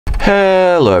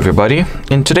Hello everybody,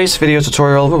 in today's video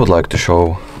tutorial we would like to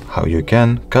show how you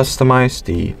can customize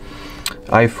the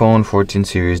iPhone 14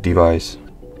 series device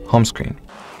home screen.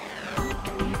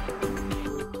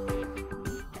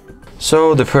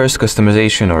 So the first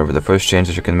customization or the first change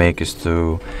that you can make is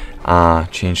to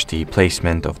change the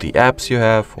placement of the apps you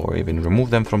have, or even remove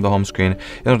them from the home screen.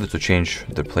 In order to change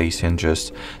the placing,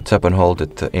 just tap and hold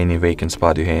at any vacant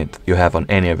spot you have on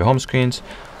any of your home screens,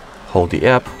 hold the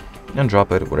app and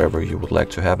drop it wherever you would like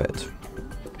to have it.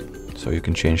 So you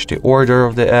can change the order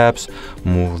of the apps,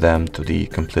 move them to the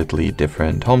completely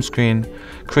different home screen,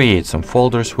 create some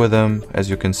folders with them, as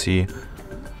you can see,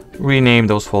 rename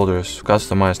those folders,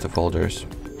 customize the folders,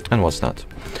 and what's not.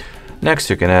 Next,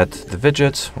 you can add the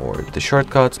widgets or the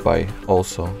shortcuts by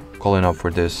also calling up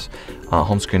for this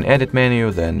home screen edit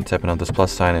menu, then tapping on this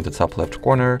plus sign in the top left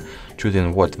corner,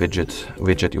 choosing what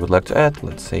widget you would like to add.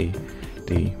 Let's say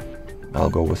I'll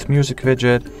go with music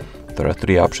widget. There are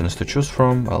 3 options to choose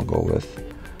from. I'll go with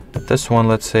this one,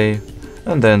 let's say,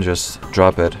 and then just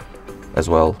drop it as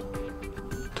well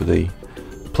to the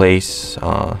place,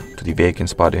 to the vacant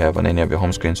spot you have on any of your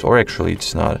home screens. Or actually,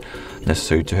 it's not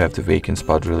necessary to have the vacant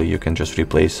spot really. You can just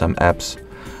replace some apps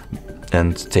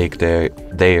and take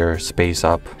their space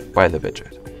up by the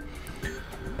widget.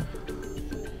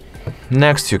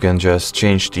 Next, you can just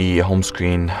change the home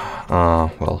screen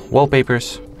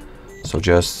wallpapers. So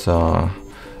just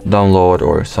download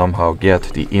or somehow get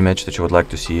the image that you would like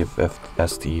to see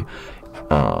as the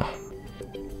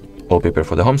wallpaper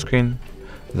for the home screen.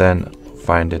 Then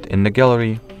find it in the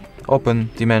gallery,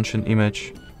 open the mentioned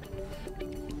image,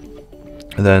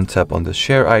 then tap on the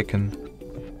share icon,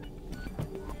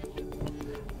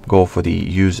 go for the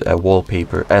use a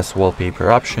wallpaper as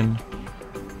wallpaper option,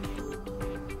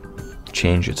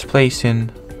 change its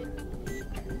placing.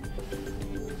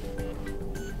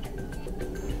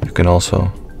 You can also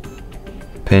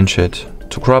pinch it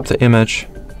to crop the image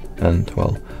and,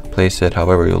 well, place it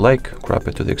however you like, crop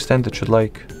it to the extent that you'd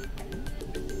like.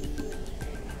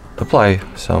 Apply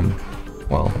some,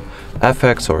 well,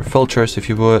 effects or filters if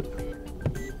you would.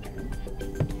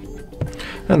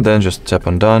 And then just tap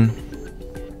on done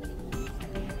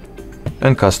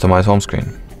and customize home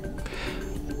screen.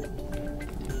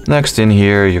 Next, in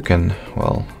here you can,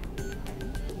 well,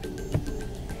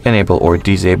 enable or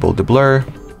disable the blur.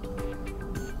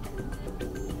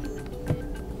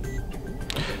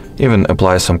 Even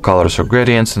apply some colors or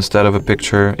gradients instead of a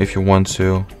picture if you want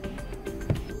to.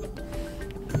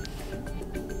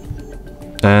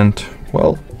 And,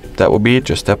 well, that will be it.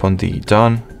 Just tap on the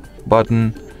done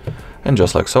button, and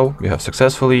just like so, you have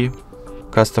successfully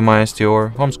customized your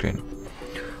home screen.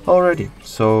 Alrighty,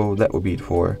 so that will be it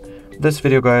for this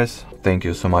video, guys. Thank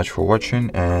you so much for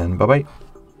watching, and bye bye.